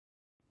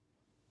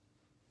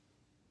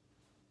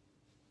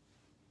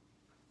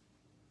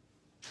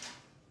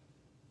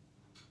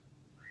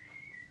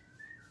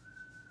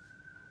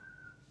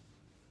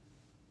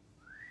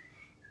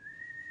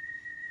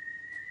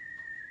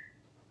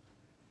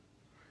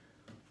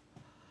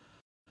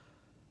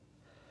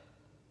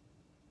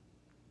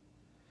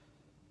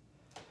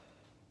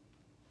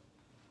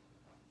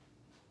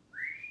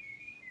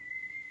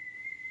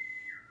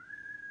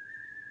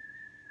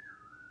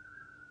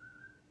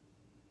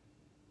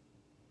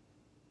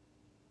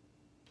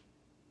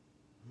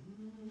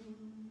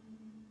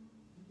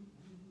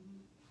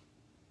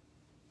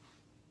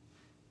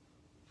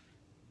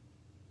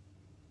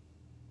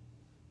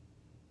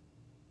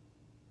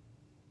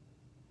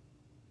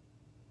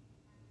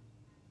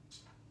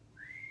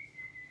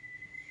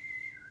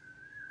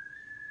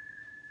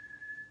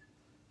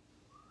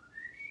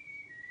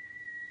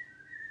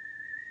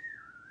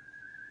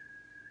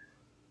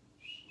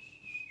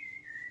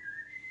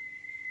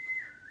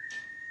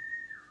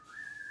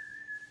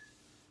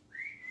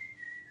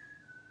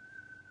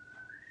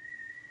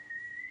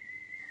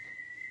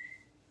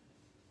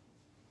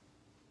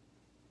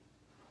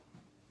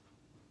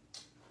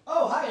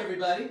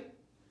everybody.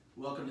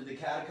 Welcome to the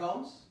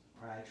Catacombs,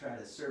 where I try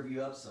to serve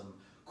you up some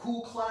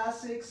cool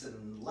classics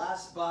and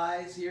last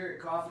buys here at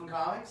Coffin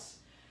Comics.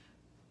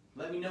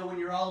 Let me know when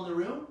you're all in the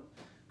room.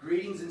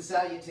 Greetings and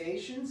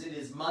salutations. It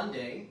is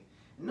Monday.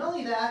 And not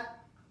only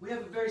that, we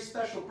have a very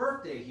special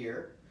birthday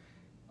here.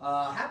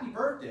 Happy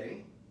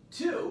birthday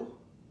to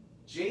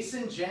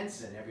Jason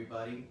Jensen,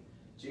 everybody.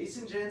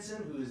 Jason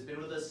Jensen, who has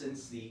been with us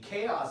since the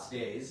Chaos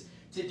days.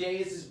 Today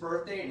is his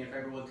birthday, and if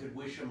everyone could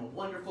wish him a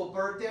wonderful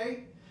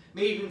birthday,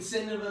 maybe even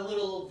send him a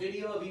little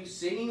video of you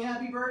singing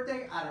happy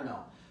birthday. I don't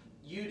know.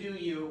 You do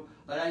you,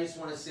 but I just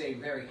want to say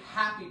very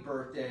happy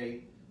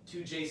birthday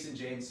to Jason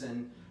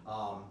Jensen.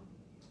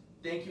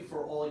 Thank you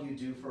for all you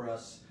do for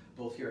us,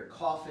 both here at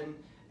Coffin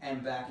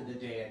and back in the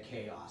day at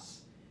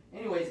Chaos.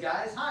 Anyways,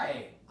 guys,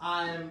 hi.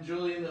 I'm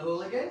Julian the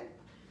Hooligan.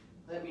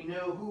 Let me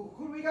know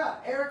who do we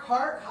got. Eric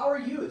Hart, how are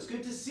you? It's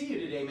good to see you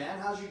today, man.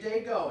 How's your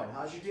day going?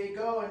 How's your day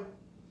going?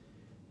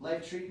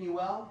 Life treating you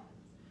well?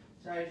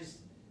 Sorry,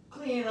 just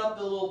cleaning up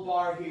the little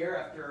bar here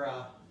after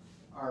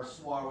our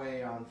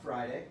soiree on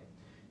Friday.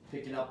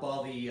 Picking up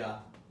all the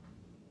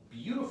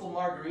beautiful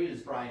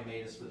margaritas Brian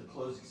made us for the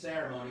closing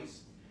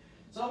ceremonies.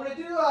 So I'm going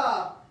to do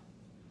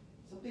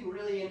something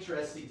really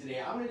interesting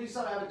today. I'm going to do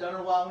something I haven't done in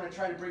a while. I'm going to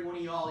try to bring one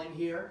of y'all in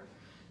here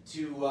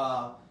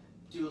to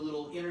do a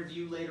little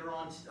interview later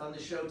on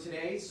the show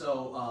today.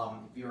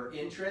 So if you're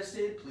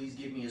interested, please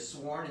give me a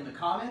sworn in the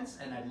comments,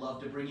 and I'd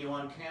love to bring you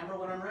on camera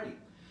when I'm ready.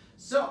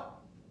 So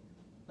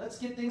let's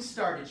get things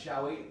started,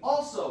 shall we?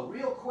 Also,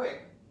 real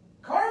quick,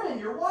 Carmen,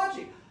 you're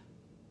watching.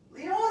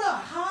 Leona,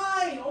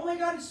 hi! Oh my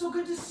God, it's so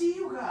good to see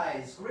you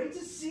guys. Great to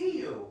see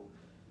you.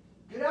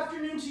 Good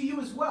afternoon to you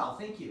as well.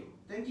 Thank you.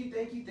 Thank you,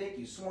 thank you, thank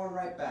you. Sworn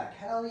right back.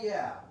 Hell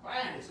yeah.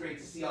 Man, it's great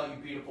to see all you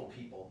beautiful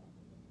people.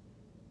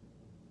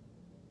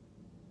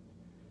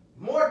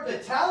 More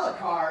Patella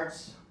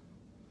cards.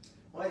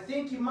 Well, I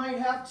think you might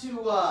have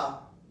to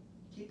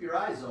keep your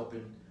eyes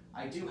open.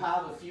 I do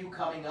have a few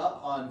coming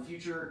up on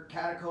future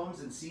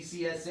Catacombs and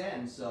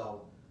CCSN,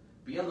 so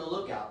be on the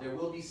lookout. There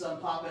will be some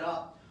popping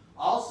up.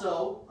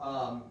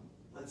 Also,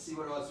 let's see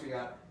what else we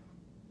got.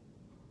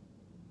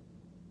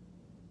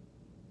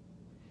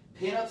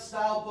 Pin-up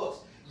style books.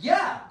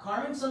 Yeah,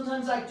 Carmen,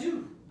 sometimes I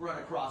do run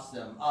across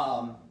them.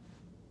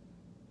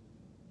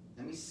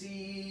 Let me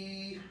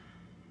see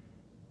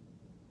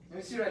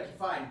what I can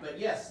find. But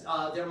yes,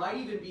 there might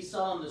even be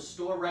some in the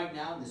store right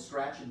now in the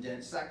scratch and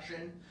dent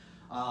section.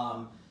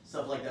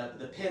 Stuff like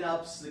the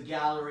pin-ups, the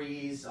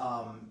galleries,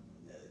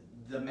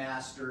 the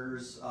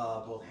masters,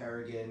 both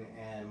Hooligan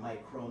and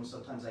Mike Chrome.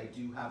 Sometimes I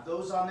do have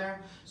those on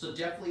there. So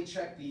definitely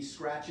check the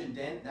scratch and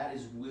dent. That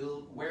is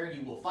where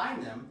you will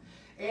find them.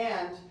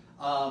 And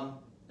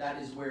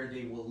that is where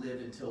they will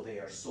live until they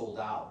are sold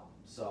out.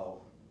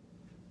 So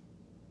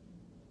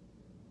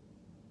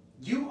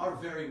you are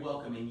very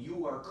welcome, and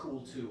you are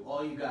cool too.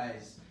 All you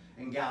guys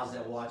and gals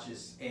that watch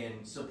us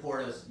and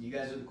support us, you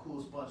guys are the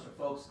coolest bunch of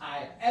folks I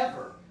have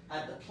ever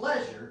had the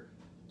pleasure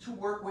to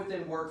work with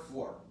and work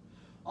for.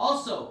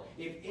 Also,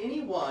 if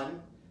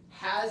anyone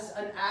has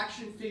an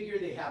action figure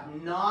they have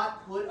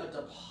not put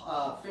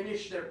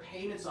finished their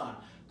payments on,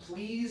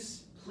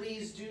 please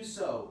do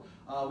so.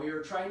 We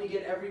are trying to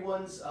get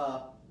everyone's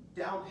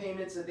down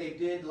payments that they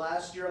did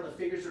last year on the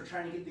figures. We're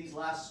trying to get these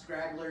last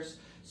stragglers.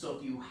 So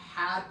if you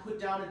had put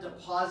down a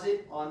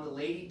deposit on the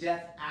Lady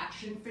Death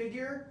action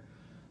figure,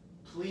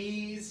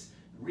 please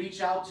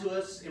reach out to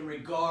us in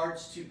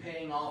regards to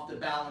paying off the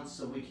balance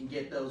so we can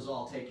get those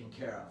all taken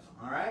care of.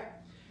 All right?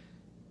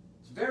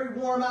 It's very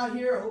warm out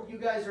here. I hope you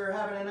guys are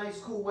having a nice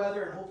cool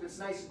weather, and hope it's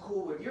nice and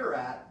cool where you're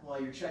at while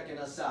you're checking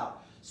us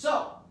out.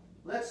 So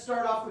let's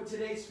start off with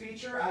today's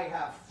feature. I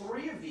have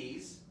 3 of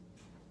these.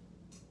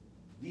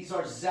 These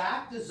are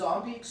Zack the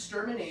Zombie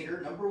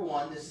Exterminator,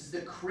 #1. This is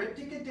the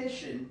Cryptic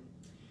Edition.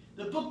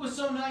 The book was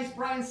so nice,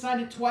 Brian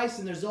signed it twice,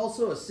 and there's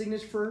also a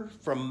signature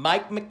from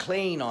Mike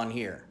McLean on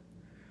here.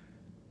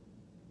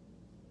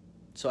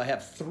 So I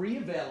have 3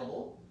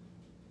 available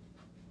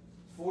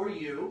for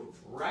you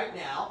right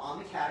now on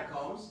the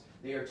Catacombs.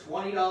 They are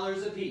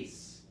 $20 a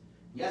piece.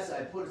 Yes,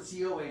 I put a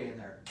COA in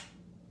there.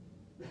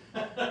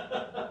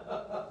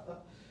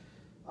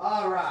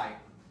 All right.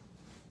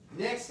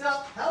 Next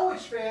up, Hell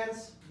Witch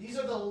fans. These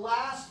are the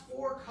last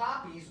 4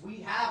 copies we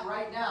have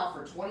right now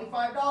for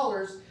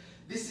 $25.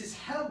 This is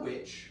Hell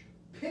Witch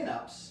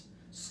Pinups.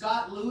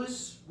 Scott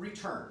Lewis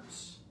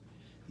Returns.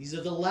 These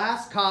are the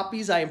last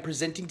copies I am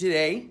presenting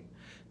today.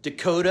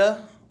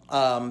 Dakota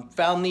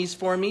found these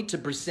for me to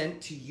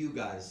present to you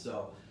guys.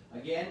 So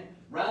again,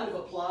 round of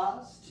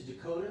applause to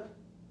Dakota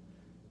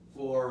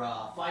for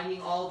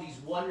finding all these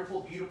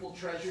wonderful, beautiful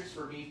treasures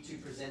for me to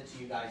present to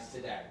you guys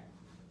today.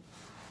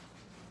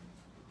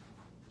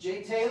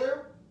 Jay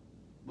Taylor,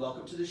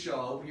 welcome to the show.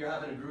 I hope you're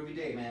having a groovy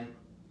day, man.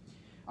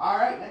 All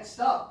right, next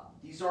up.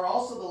 These are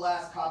also the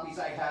last copies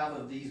I have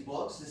of these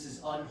books. This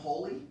is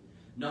Unholy,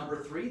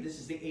 #3. This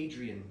is the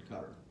Adrian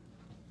cover.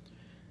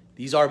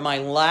 These are my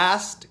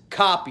last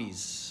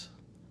copies.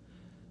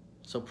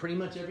 So pretty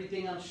much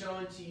everything I'm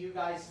showing to you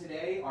guys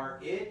today are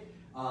it.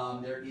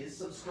 There is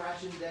some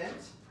scratch and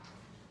dent.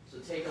 So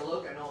take a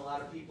look. I know a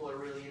lot of people are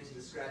really into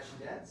the scratch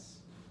and dents.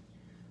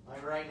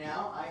 Like right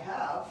now, I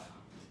have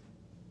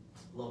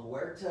La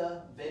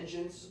Muerta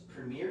Vengeance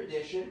Premier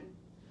Edition.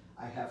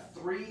 I have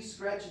 3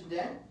 scratch and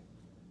dent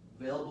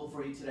available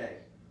for you today.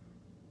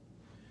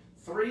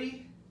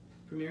 3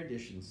 Premier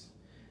Editions.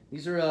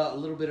 These are a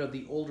little bit of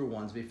the older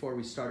ones before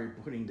we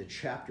started putting the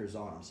chapters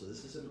on them. So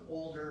this is an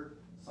older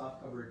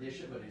softcover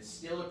edition, but it's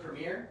still a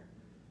Premier.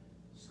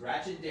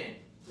 Scratch and dent.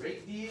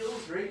 Great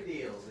deals, great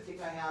deals. I think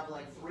I have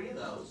like 3 of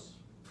those.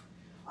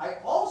 I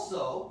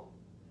also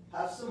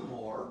have some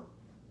more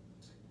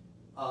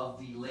of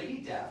the Lady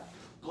Death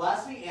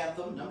Blasphemy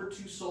Anthem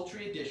 #2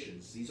 Sultry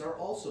editions. These are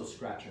also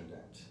scratch and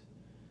dent.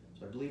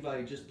 So I believe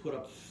I just put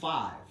up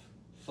 5.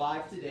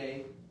 5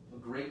 today. A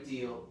great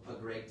deal, a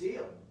great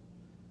deal.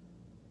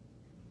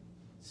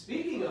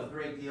 Speaking of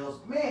great deals,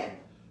 man,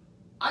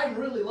 I'm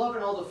really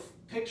loving all the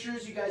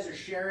pictures you guys are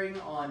sharing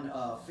on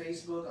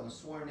Facebook, on the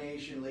Sworn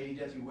Nation, Lady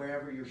Death,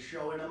 wherever you're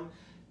showing them.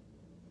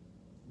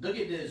 Look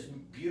at those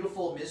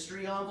beautiful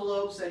mystery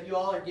envelopes that you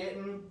all are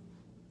getting.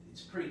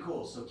 It's pretty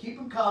cool. So keep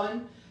them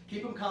coming.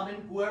 Keep them coming.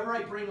 Whoever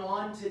I bring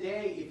on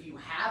today, if you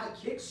have a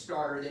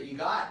Kickstarter that you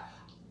got,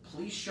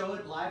 please show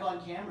it live on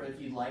camera if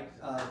you'd like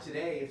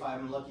today, if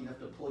I'm lucky enough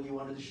to pull you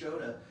onto the show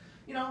to,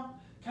 you know,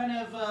 kind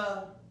of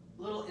a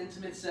little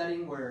intimate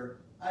setting where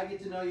I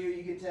get to know you,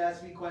 you get to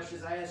ask me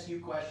questions, I ask you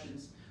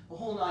questions, the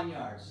whole 9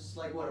 yards. Just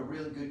like what a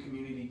really good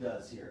community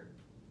does here.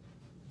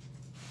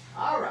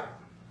 All right.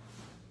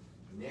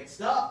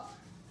 Next up,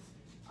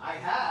 I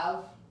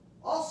have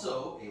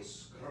also a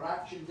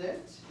scratch and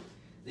dent.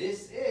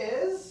 This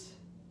is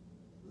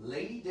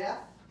Lady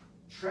Death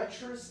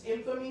Treacherous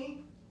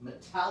Infamy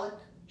Metallic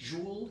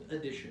Jeweled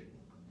Edition.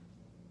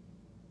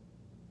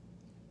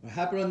 What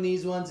happened on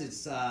these ones,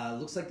 it's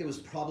looks like there was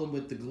a problem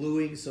with the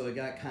gluing, so it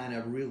got kind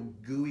of real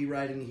gooey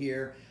right in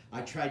here.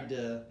 I tried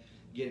to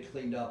get it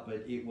cleaned up,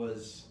 but it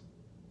was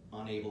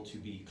unable to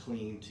be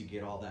cleaned to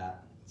get all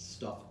that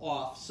stuff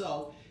off.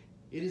 So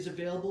it is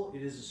available.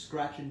 It is a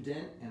scratch and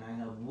dent, and I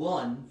have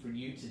 1 for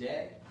you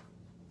today.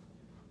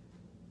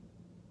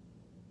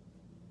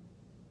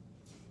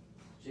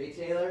 Jay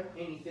Taylor,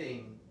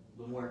 anything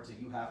La Muerta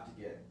you have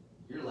to get.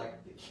 You're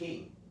like the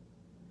king.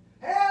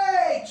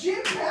 Hey,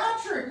 Jim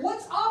Patrick,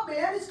 what's up,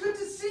 man? It's good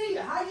to see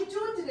you. How you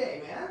doing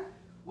today, man?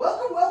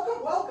 Welcome,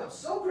 welcome, welcome.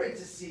 So great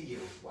to see you.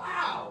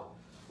 Wow.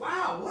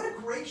 Wow, what a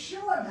great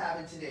show I'm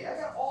having today. I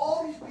got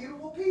all these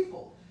beautiful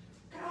people.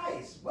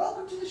 Guys,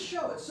 welcome to the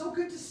show. It's so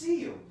good to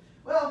see you.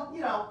 Well, you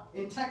know,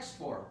 in text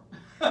form.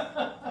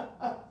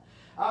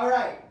 All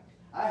right.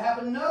 I have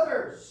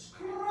another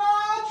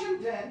scratch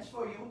and dent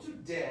for you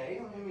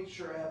today. Let me make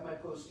sure I have my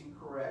posting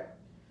correct.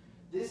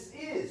 This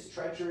is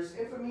Treacherous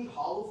Infamy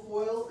Hollow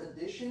Foil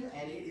Edition,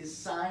 and it is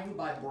signed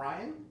by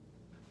Brian.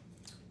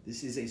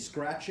 This is a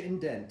scratch and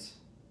dent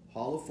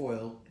Hollow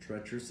Foil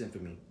Treacherous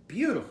Infamy.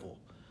 Beautiful.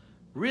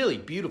 Really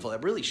beautiful.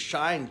 That really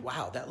shined.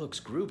 Wow, that looks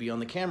groovy on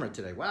the camera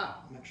today. Wow,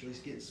 I'm actually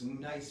getting some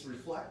nice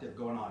reflective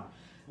going on.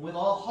 With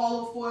all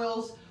hollow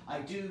foils, I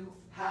do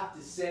have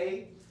to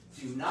say,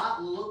 do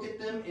not look at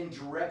them in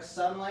direct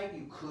sunlight.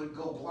 You could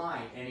go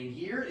blind. And in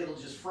here, it'll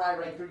just fry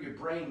right through your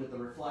brain with the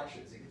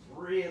reflections. It gets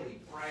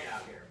really bright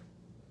out here.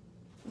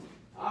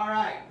 All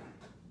right.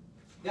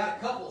 Got a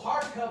couple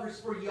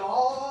hardcovers for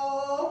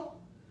y'all.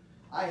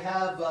 I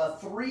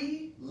have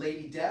 3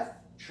 Lady Death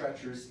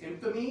Treacherous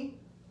Infamy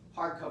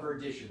hardcover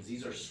editions.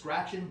 These are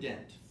scratch and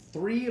dent.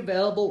 3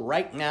 available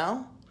right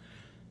now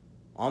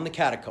on the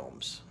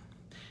Catacombs.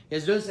 You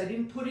guys notice I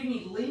didn't put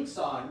any links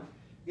on,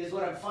 because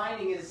what I'm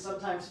finding is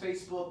sometimes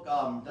Facebook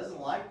doesn't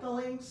like the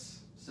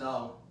links,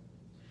 so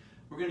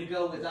we're going to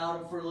go without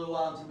them for a little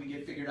while until we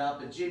get figured out.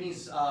 But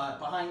Jimmy's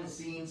behind the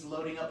scenes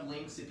loading up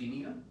links if you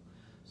need them,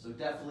 so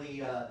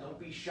definitely don't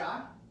be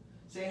shy.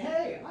 Say,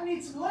 hey, I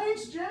need some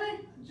links,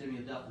 Jimmy. And Jimmy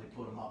will definitely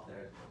put them up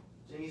there.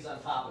 Jimmy's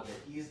on top of it.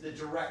 He's the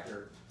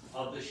director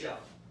of the show.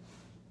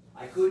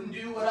 I couldn't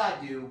do what I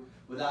do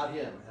without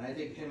him, and I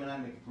think him and I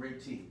make a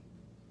great team.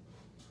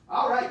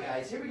 All right,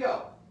 guys, here we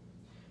go.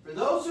 For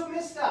those who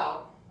missed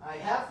out, I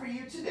have for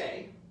you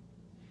today,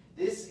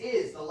 this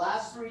is the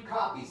last 3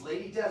 copies,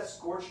 Lady Death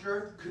Scorched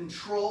Earth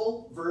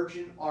Control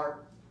Virgin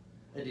Art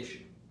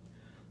Edition.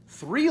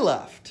 3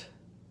 left.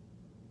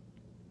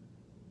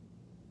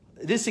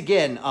 This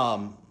again,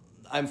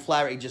 I'm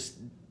flattered. Just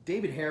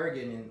David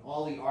Harrigan and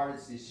all the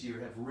artists this year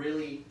have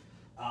really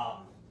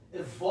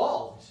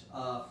evolved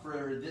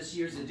for this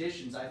year's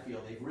editions. I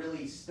feel they've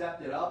really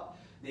stepped it up.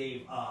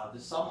 They've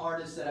some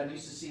artists that I'm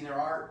used to seeing their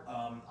art,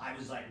 I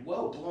was like,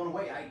 whoa, blown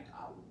away.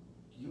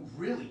 You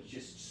really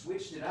just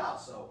switched it out.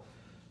 So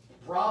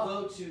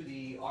bravo to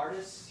the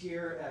artists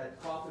here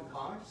at Coffin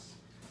Comics.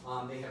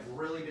 They have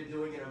really been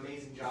doing an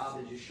amazing job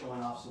and just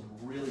showing off some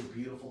really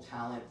beautiful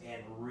talent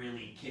and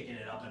really kicking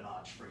it up a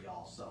notch for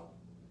y'all. So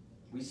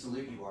we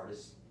salute you,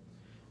 artists.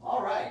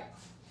 All right.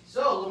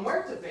 So, La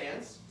Muerta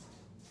fans,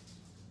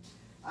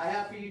 I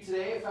have for you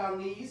today, I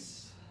found these.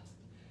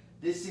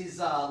 This is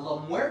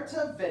La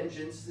Muerta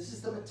Vengeance. This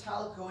is the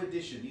Metallico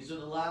edition. These are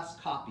the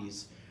last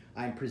copies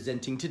I'm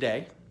presenting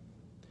today.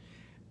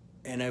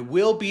 And I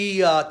will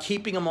be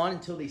keeping them on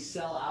until they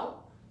sell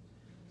out.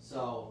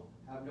 So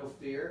have no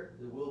fear.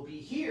 They will be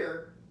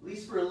here, at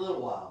least for a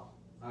little while.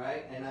 All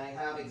right, and I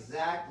have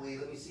exactly,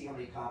 let me see how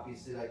many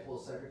copies did I pull,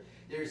 Cedric.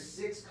 There's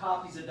 6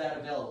 copies of that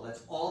available.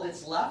 That's all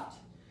that's left.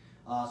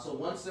 So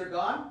once they're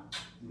gone,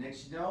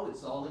 next you know,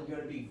 it's all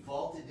going to be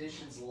Vault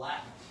Editions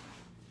left.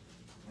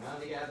 I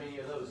don't think I have any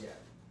of those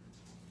yet.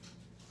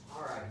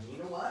 All right, you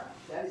know what?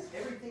 That is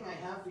everything I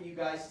have for you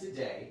guys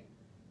today.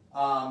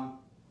 Can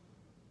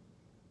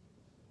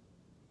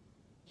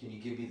you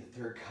give me the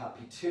 3rd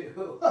copy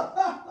too?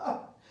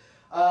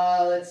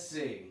 Let's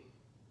see.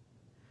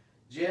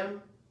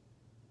 Jim,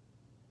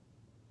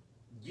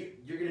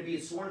 you're going to be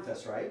at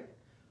Swornfest, right?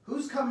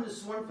 Who's coming to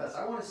Swornfest?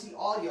 I want to see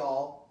all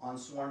y'all on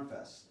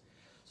Swornfest.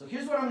 So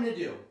here's what I'm going to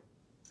do.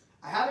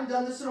 I haven't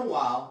done this in a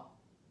while.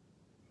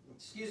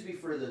 Excuse me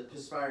for the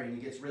perspiring.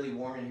 It gets really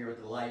warm in here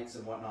with the lights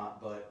and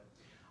whatnot, but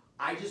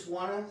I just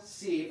want to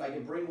see if I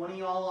can bring one of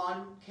y'all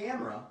on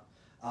camera,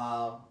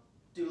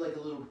 do like a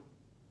little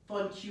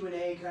fun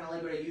Q&A, kind of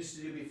like what I used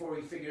to do before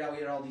we figured out we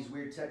had all these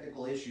weird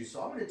technical issues.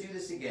 So I'm going to do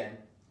this again.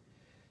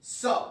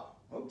 So,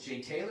 oh,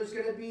 Jay Taylor's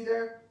going to be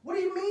there. What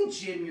do you mean,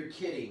 Jim, you're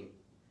kidding?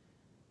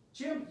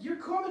 Jim, you're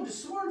coming to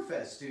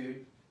Swornfest,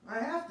 dude. I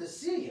have to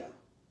see you.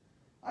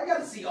 I got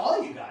to see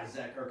all you guys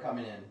that are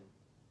coming in.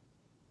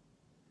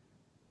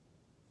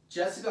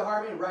 Jessica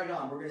Harmon, right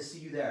on. We're going to see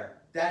you there.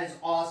 That is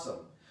awesome.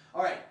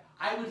 All right.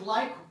 I would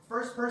like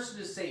first person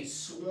to say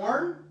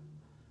Sworn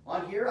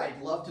on here.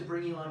 I'd love to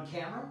bring you on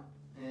camera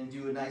and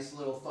do a nice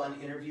little fun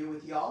interview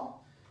with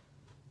y'all.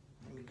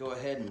 Let me go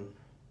ahead and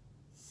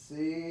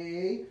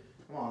see.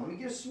 Come on, let me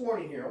get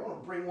Sworn in here. I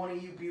want to bring one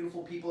of you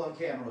beautiful people on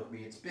camera with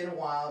me. It's been a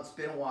while. It's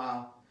been a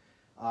while.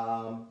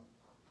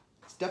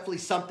 It's definitely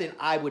something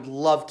I would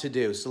love to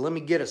do. So let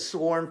me get a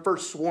Sworn.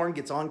 First Sworn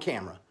gets on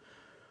camera.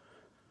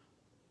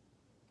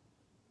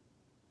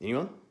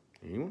 Anyone?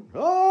 Anyone?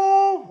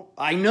 Oh,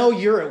 I know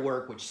you're at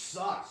work, which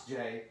sucks,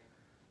 Jay.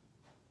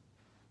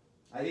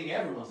 I think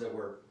everyone's at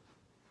work.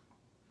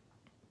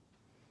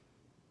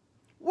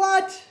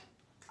 What?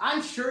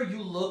 I'm sure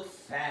you look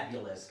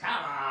fabulous.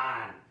 Come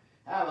on.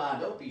 Come on.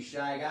 Don't be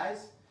shy,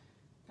 guys.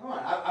 Come on.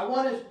 I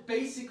want to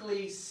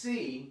basically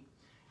see,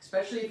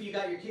 especially if you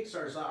got your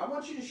Kickstarters on, I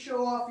want you to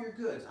show off your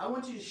goods. I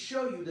want you to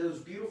show you those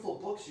beautiful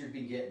books you've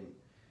been getting.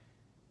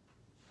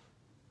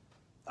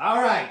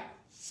 All right.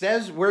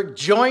 Says we're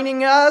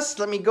joining us.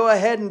 Let me go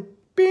ahead and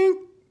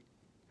bing.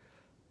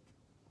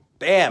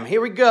 Bam.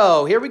 Here we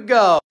go. Here we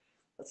go.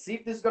 Let's see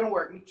if this is going to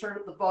work. Let me turn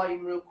up the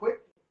volume real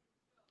quick.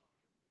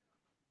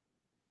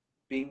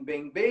 Bing,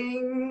 bing,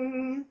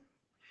 bing.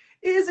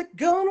 Is it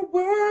going to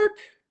work?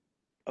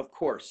 Of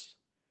course.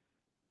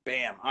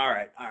 Bam. All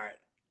right. All right.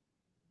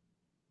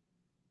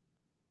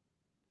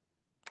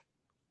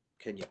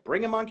 Can you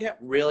bring him on camera?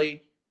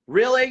 Really?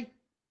 Really?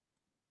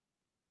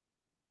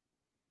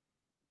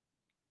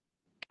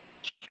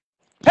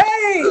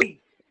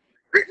 Hey!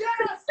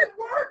 Yes, it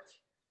worked!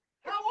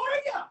 How are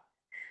you?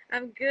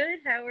 I'm good.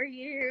 How are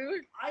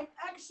you? I'm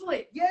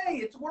excellent. Yay,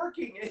 it's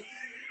working. You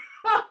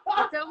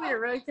told me to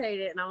rotate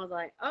it, and I was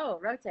like, oh,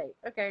 rotate.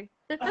 Okay.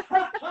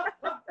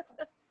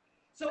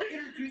 So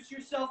introduce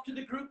yourself to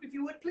the group, if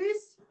you would,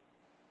 please.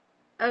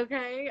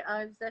 Okay,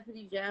 I'm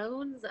Stephanie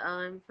Jones.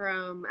 I'm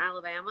from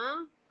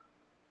Alabama.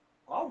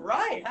 All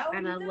right. How are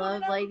and you I doing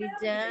love in Lady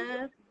Alabama?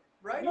 Death.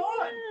 Right Yeah,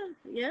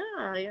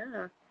 on.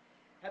 yeah.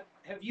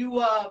 Have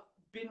you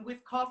been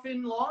with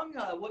Coffin long?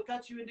 What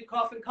got you into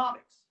Coffin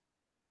Comics?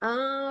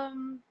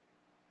 I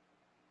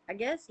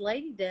guess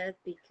Lady Death,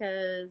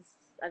 because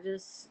I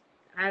just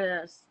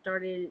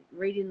started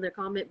reading the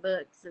comic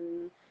books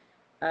and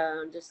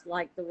just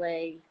like the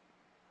way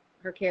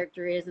her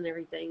character is and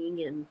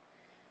everything, and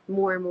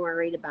more I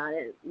read about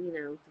it,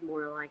 the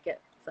more I like it.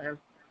 So,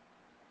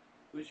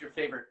 Who's your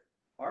favorite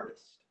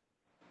artist?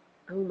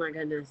 oh my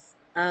goodness,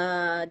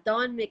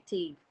 Dawn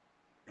McTeague.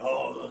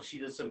 Oh, she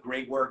does some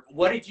great work.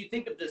 What did you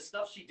think of the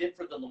stuff she did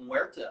for the La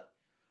Muerta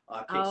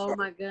Kickstarter? Oh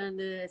my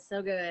goodness,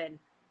 so good,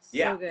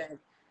 Yeah. so good.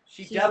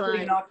 She's definitely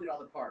like, knocked it out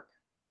of the park.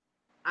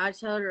 I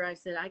told her, I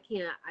said, I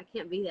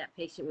can't be that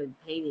patient with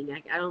painting.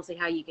 I don't see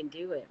how you can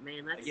do it,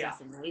 man. That's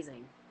just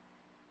amazing.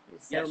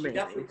 It's so she amazing.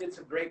 definitely did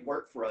some great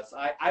work for us.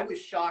 I was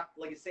shocked,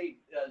 like I say,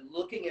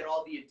 looking at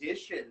all the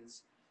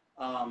editions.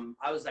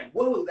 I was like,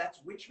 whoa, that's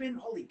Witchman?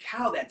 Holy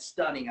cow, that's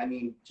stunning. I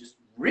mean, just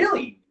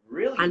really,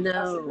 really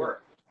impressive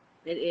work.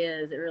 It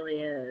is. It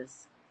really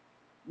is.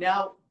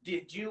 Now,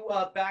 did you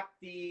back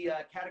the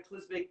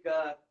Cataclysmic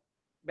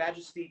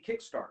Majesty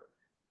Kickstarter?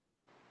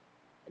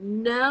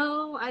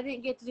 No, I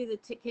didn't get to do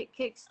the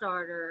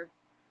Kickstarter.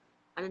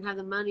 I didn't have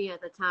the money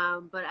at the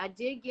time, but I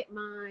did get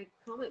my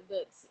comic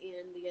books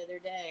in the other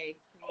day.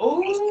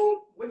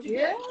 Oh, what'd you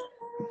get?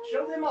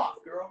 Show them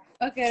off, girl.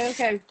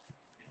 Okay.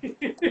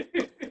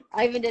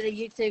 I even did a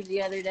YouTube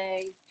the other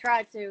day.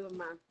 Tried to with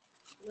my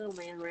little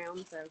man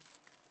around, so.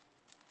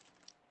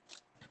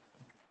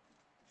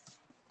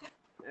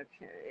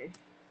 Okay.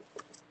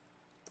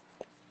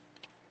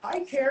 Hi,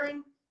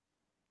 Karen.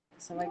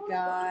 So I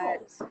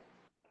got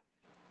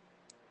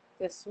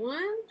this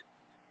one.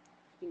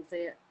 You can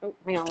see it. Oh,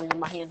 hang on, in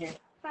my hand here.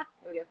 Ah,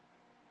 there we go.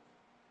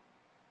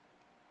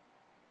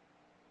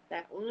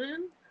 That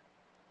one.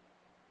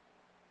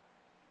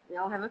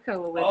 Y'all have a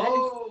cola with it.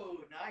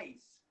 Oh,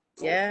 nice.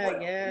 Yeah,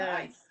 foil. yeah.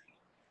 Nice.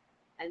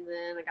 And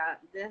then I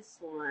got this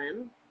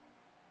one.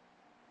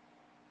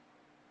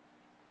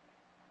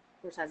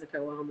 Of course, has a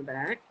cola on the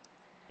back.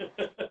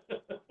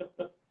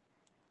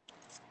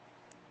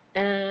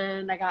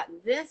 And I got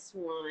this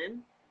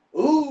one.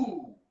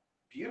 Ooh,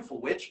 beautiful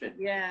Witchman.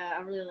 Yeah,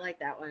 I really like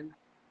that one.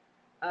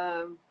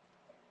 I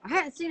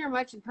hadn't seen her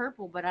much in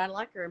purple, but I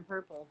like her in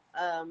purple.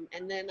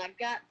 And then I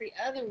got the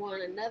other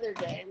one another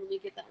day. Let me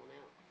get that one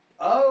out.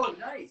 Oh,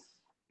 nice.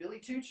 Billy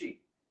Tucci.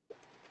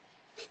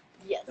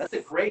 Yes. That's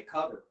a great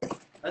cover.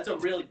 That's a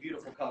really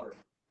beautiful cover.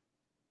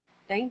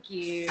 Thank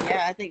you.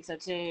 Yeah, I think so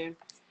too.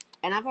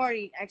 And I've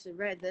already actually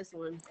read this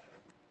one.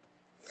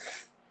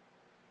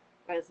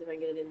 Let's see if I can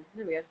get it in.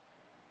 There we go.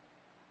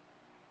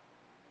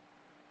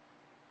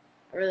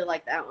 I really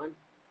like that one.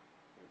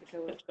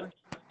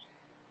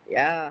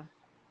 Yeah.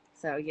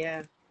 So,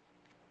 yeah.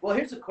 Well,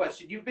 here's a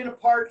question. You've been a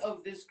part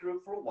of this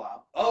group for a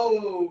while.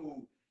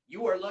 Oh,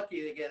 you are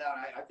lucky to get out.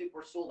 I think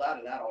we're sold out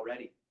of that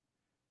already.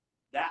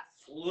 That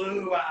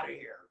flew out of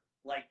here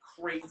like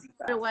crazy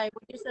fast. No way.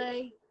 What did you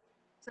say?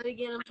 Say it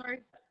again. I'm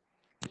sorry.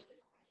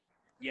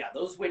 Yeah,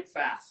 those went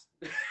fast.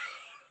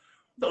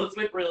 Those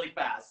went really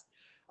fast,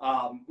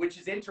 which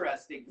is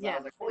interesting. Yeah. I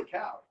was like, holy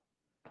cow.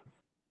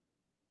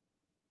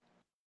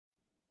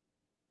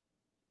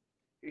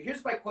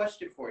 Here's my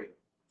question for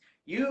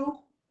you.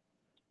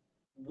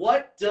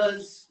 What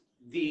does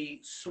the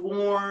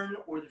Sworn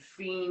or the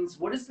Fiends,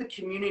 what does the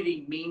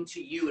community mean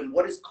to you, and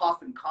what does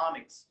Coffin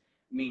Comics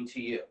mean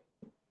to you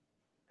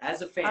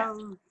as a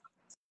fan?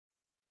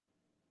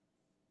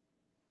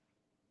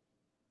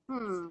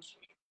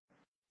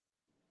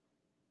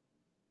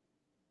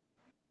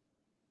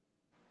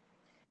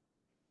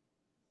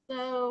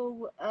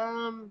 So,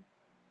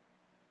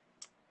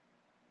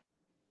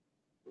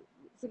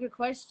 it's a good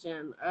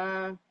question.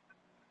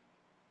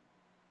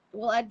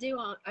 Well, I do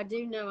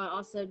know I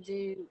also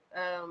do,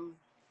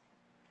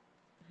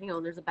 hang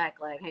on, there's a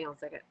back leg. Hang on a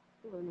second.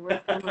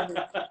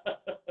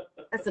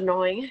 That's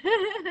annoying.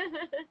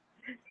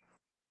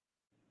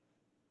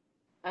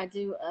 I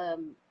do,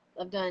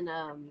 I've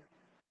done,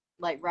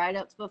 like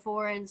write-ups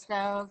before and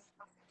stuff.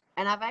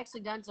 And I've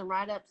actually done some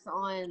write-ups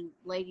on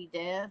Lady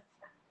Death.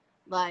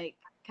 Like,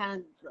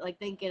 kind of like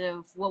thinking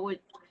of what would,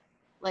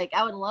 like,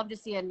 I would love to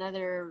see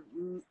another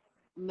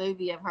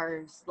movie of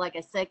hers, like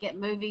a second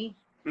movie.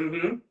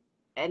 Mm-hmm.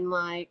 And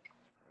like,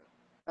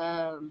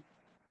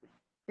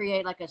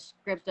 create like a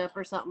script up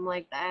or something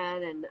like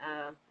that. And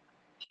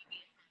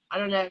I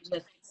don't know,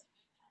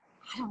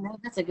 I don't know.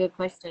 That's a good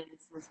question.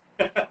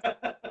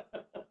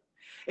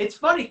 It's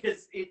funny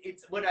because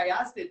it's when I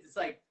asked it, it's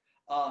like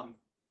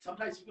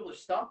sometimes people are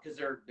stumped because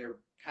they're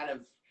kind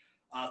of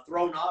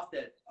thrown off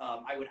that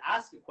I would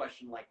ask a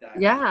question like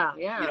that. Yeah,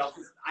 yeah. You know,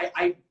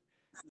 I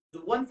the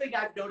one thing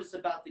I've noticed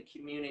about the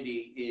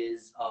community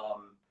is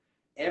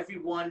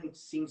everyone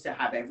seems to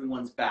have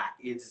everyone's back.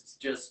 It's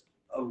just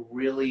a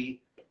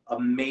really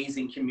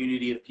amazing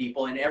community of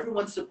people, and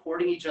everyone's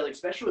supporting each other,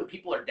 especially when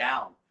people are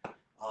down.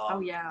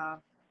 Oh yeah.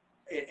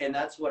 And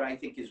that's what I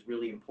think is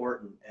really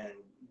important. And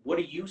what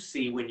do you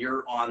see when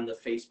you're on the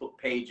Facebook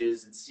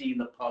pages and seeing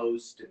the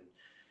post,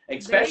 and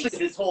especially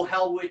this whole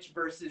Hell Witch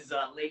versus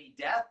Lady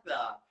Death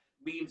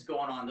memes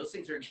going on? Those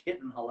things are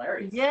getting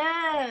hilarious.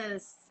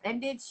 Yes. And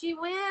did she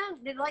win?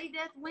 Did Lady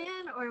Death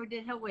win, or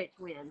did Hell Witch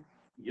win?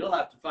 You'll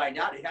have to find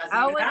out. It hasn't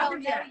even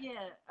happened yet. We don't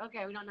know yet.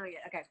 Okay, we don't know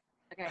yet. Okay.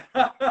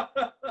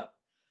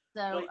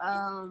 So,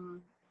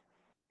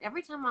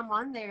 every time I'm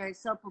on there, it's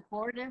so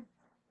supportive.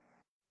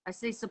 I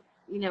see some,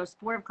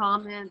 supportive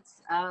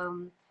comments.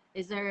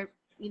 Is there,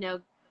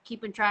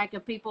 keeping track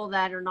of people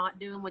that are not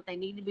doing what they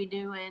need to be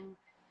doing?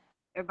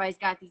 Everybody's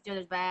got each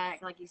other's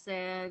back, like you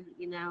said.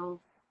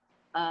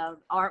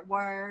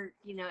 Artwork.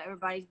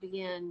 Everybody's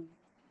being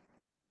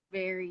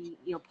very,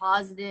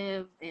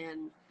 positive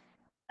and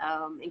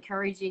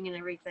encouraging and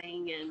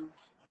everything, and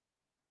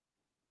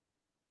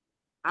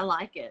I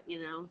like it.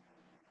 No,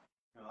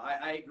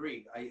 I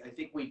agree. I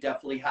think we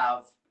definitely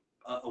have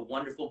a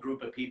wonderful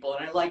group of people,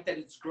 and I like that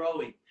it's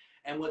growing.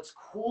 And what's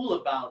cool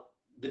about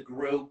the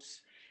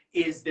groups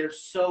is they're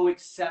so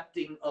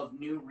accepting of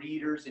new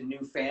readers and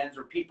new fans,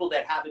 or people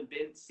that haven't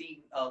been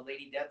seeing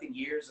Lady Death in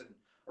years and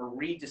or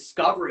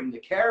rediscovering the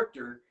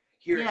character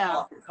here at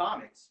Coffin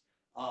Comics.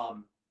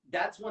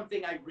 That's one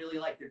thing I really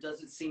like. There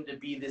doesn't seem to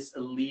be this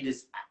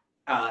elitist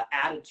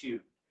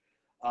attitude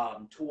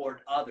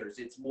toward others.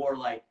 It's more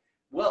like,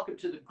 welcome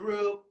to the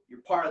group.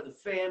 You're part of the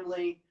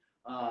family.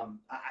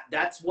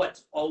 That's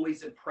what's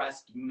always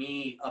impressed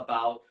me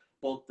about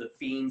both the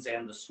Fiends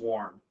and the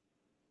Sworn,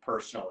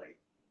 personally.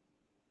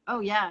 Oh,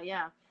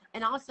 yeah.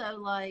 And also,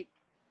 like,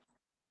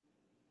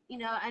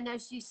 I know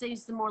she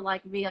seems to more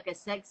like be like a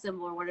sex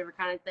symbol or whatever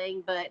kind of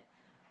thing, but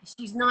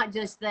she's not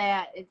just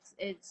that.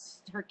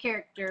 It's her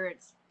character.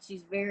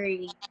 She's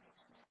very.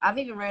 I've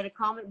even read a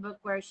comic book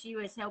where she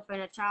was helping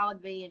a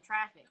child be in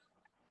traffic.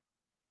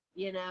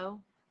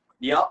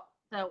 Yep.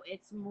 So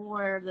it's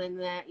more than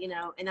that, you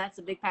know, and that's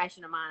a big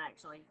passion of mine,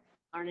 actually,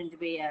 learning to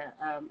be a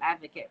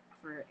advocate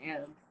for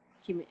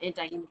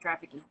anti-human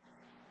trafficking.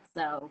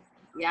 So,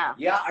 yeah.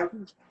 Yeah,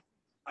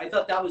 I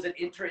thought that was an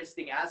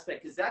interesting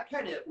aspect, because that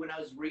kind of, when I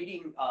was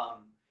reading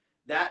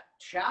that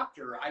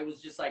chapter, I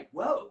was just like,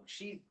 whoa,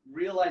 she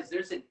realized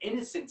there's an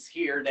innocence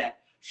here that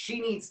she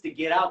needs to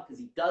get out because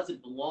he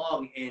doesn't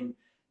belong. And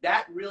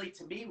that really,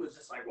 to me, was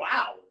just like,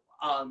 wow,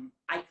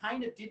 I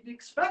kind of didn't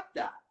expect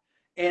that.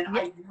 And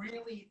Yeah. I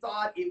really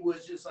thought it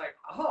was just like,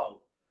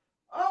 oh,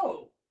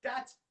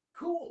 that's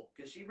cool,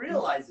 because she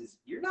realizes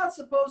you're not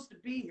supposed to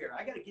be here.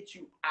 I got to get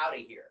you out of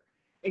here.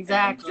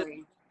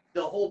 Exactly.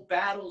 The whole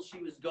battle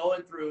she was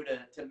going through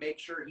to make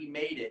sure he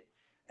made it,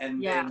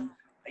 and then,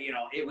 you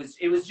know, it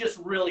was just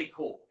really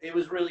cool. It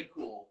was really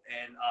cool,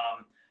 and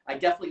I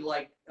definitely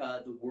like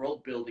the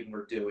world building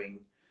we're doing.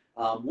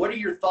 What are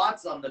your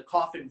thoughts on the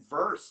Coffin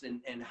verse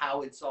and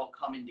how it's all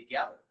coming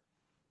together?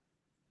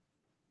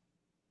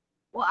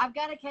 Well, I've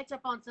got to catch up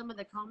on some of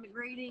the comic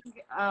reading,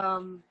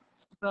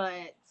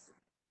 but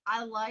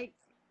I like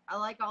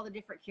all the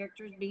different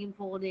characters being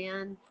pulled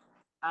in.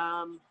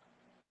 I'm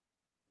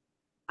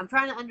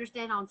trying to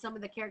understand on some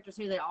of the characters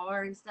who they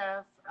are and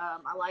stuff.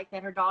 I like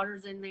that her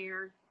daughter's in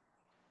there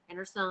and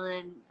her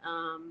son.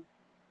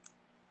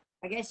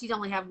 I guess she's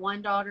only have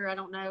one daughter. I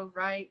don't know,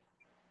 right?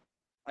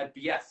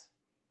 Yes.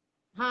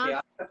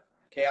 Huh?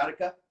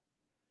 Chaotica?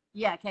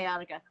 Yeah,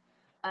 Chaotica.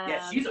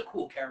 Yeah, she's a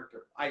cool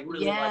character. I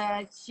really like her.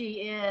 Yeah,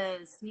 she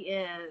is. She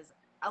is.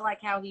 I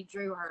like how he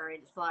drew her.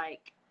 It's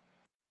like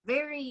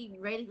very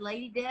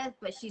Lady Death,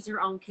 but she's her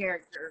own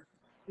character.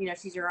 You know,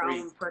 she's her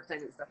own person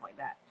and stuff like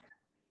that.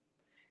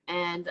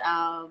 And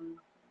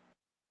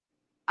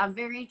I'm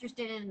very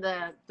interested in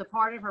the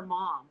part of her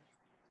mom,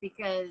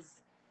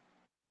 because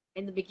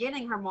in the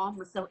beginning her mom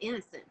was so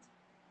innocent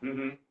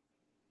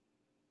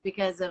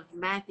because of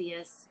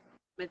Matthias,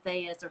 or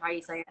how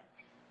you say it.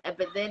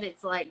 But then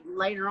it's like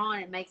later on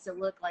it makes it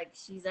look like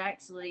she's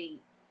actually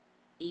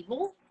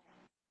evil.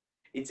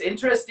 It's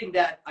interesting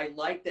that I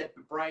like that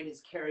Brian is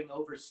carrying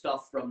over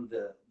stuff from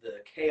the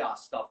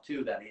chaos stuff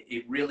too, that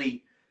it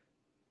really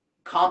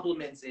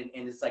compliments, and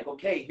it's like,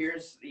 okay,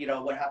 here's, you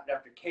know, what happened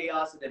after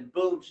chaos, and then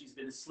boom, she's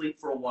been asleep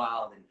for a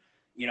while, and,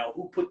 you know,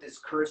 who put this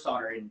curse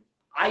on her. And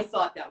I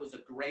thought that was a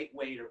great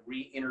way to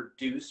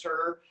reintroduce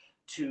her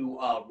to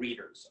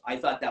readers. I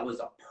thought that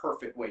was a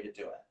perfect way to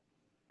do it.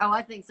 Oh,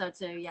 I think so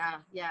too. Yeah,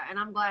 yeah. And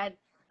I'm glad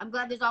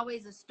there's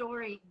always a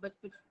story, but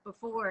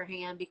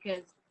beforehand,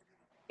 because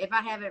if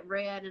I haven't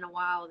read in a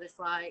while, it's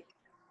like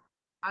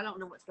I don't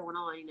know what's going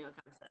on, you know,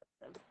 kind of stuff.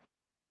 So.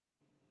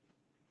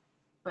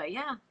 But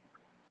yeah.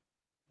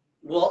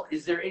 Well,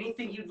 is there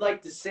anything you'd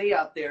like to say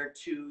out there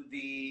to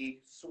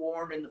the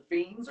Swarm and the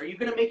Fiends? Are you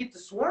going to make it to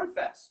Swarm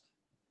Fest?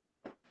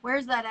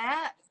 Where's that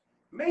at?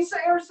 Mesa,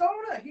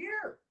 Arizona,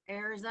 here.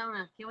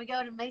 Arizona. Can we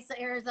go to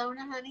Mesa,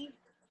 Arizona, honey?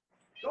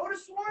 Go to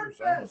Swarm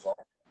Fest.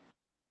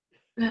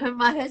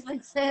 My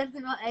husband says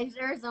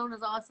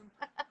Arizona's awesome.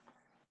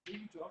 Who are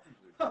you talking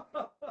to?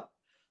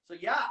 So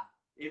yeah,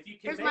 if you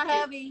can. Here's my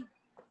hubby.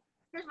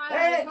 Here's my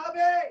Hey, hubby.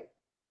 hubby.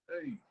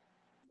 Hey.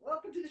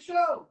 Welcome to the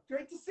show.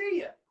 Great to see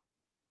you.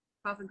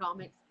 Coffin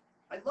Comics.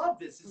 I love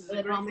this. This is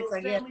a great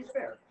little family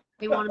fair.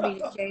 He wanted me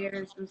to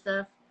share some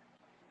stuff.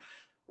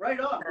 Right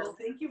on. Well,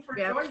 thank you for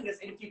joining us.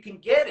 And if you can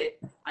get it,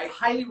 I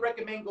highly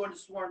recommend going to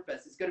Swarm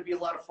Fest. It's going to be a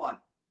lot of fun.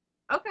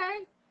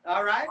 Okay.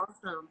 All right.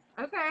 Awesome.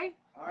 Okay.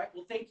 All right.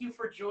 Well, thank you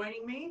for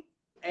joining me.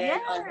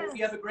 And I hope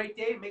you have a great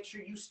day. Make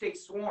sure you stay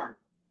sworn.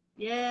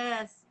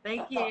 Yes.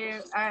 Thank you. All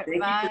right. Thank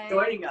bye. you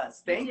for joining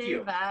us. Thank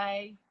you.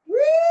 Bye. Woo!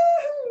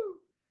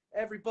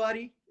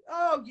 Everybody.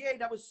 Oh, yay.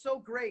 That was so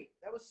great.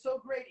 That was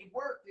so great. It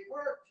worked. It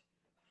worked.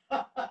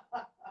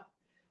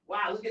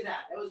 Wow, look at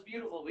that. That was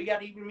beautiful. We got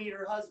to even meet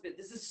her husband.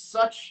 This is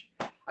such,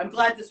 I'm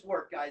glad this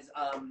worked, guys.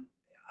 I'm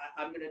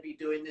going to be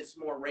doing this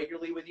more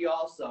regularly with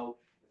y'all. So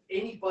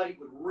if anybody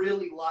would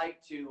really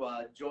like to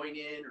join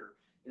in, or,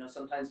 you know,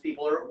 sometimes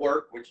people are at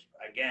work, which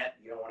I get.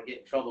 You don't want to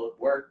get in trouble at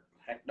work.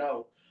 Heck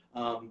no.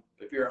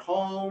 If you're at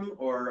home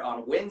or on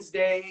a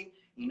Wednesday,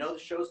 you know the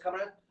show's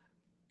coming up,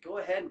 go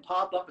ahead and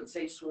pop up and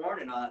say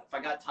sworn. And if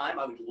I got time,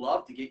 I would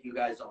love to get you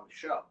guys on the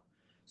show.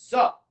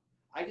 So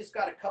I just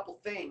got a couple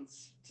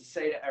things to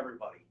say to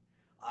everybody.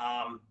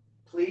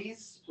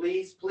 Please,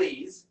 please,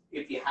 please,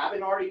 if you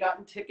haven't already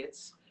gotten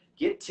tickets,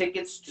 get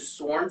tickets to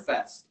Sworn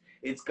Fest.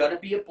 It's going to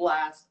be a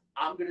blast.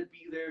 I'm going to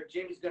be there.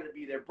 Jimmy's going to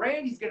be there.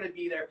 Brandy's going to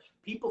be there.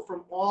 People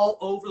from all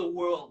over the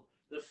world.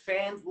 The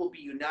fans will be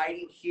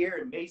uniting here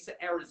in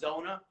Mesa,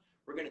 Arizona.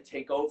 We're going to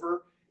take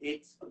over.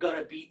 It's going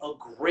to be a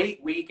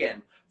great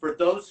weekend. For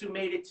those who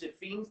made it to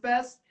Fiend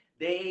Fest,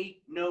 they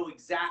know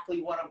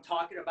exactly what I'm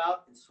talking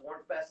about, and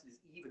Sworn Fest is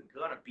even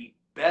going to be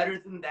better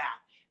than that.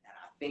 And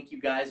I think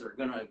you guys are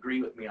going to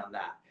agree with me on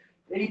that.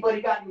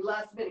 Anybody got any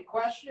last-minute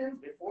questions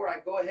before I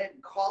go ahead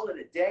and call it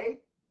a day?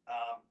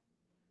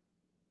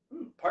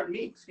 Pardon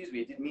me. Excuse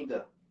me. I didn't mean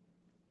to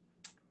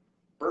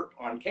burp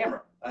on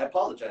camera. I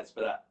apologize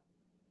for that.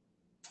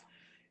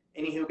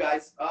 Anywho,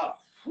 guys,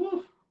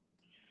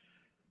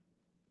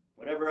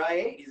 Whatever I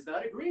ate, he's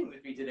not agreeing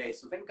with me today.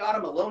 So thank God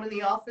I'm alone in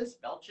the office,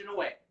 belching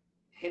away.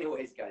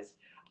 Anyways, guys,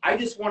 I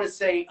just want to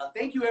say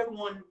thank you,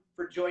 everyone,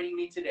 for joining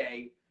me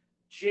today.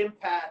 Jim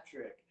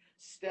Patrick,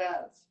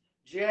 Stebbs,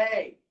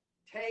 Jay,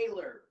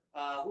 Taylor,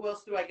 who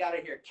else do I got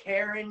in here?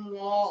 Karen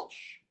Walsh.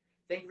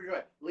 Thank you for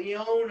joining.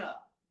 Leona,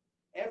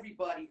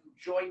 everybody who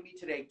joined me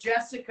today.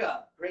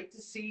 Jessica, great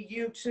to see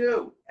you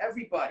too.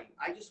 Everybody,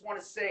 I just want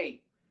to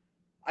say,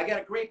 I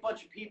got a great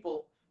bunch of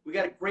people. We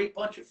got a great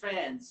bunch of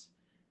fans,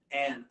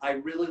 and I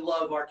really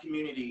love our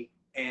community,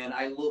 and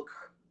I look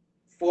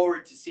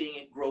forward to seeing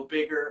it grow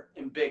bigger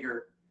and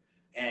bigger,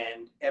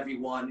 and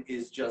everyone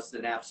is just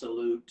an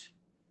absolute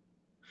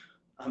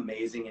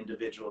amazing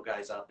individual,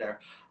 guys, out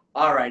there.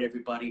 All right,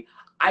 everybody.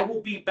 I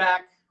will be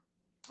back.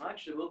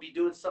 Actually, we'll be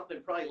doing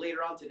something probably later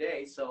on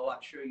today, so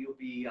I'm sure you'll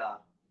be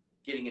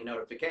getting a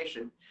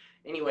notification.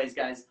 Anyways,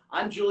 guys,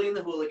 I'm Julian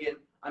the Hooligan.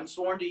 I'm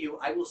sworn to you.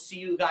 I will see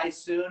you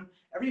guys soon.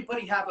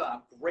 Everybody have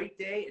a great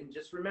day, and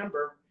just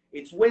remember,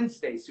 it's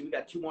Wednesday, so we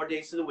got 2 more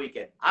days to the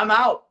weekend. I'm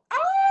out.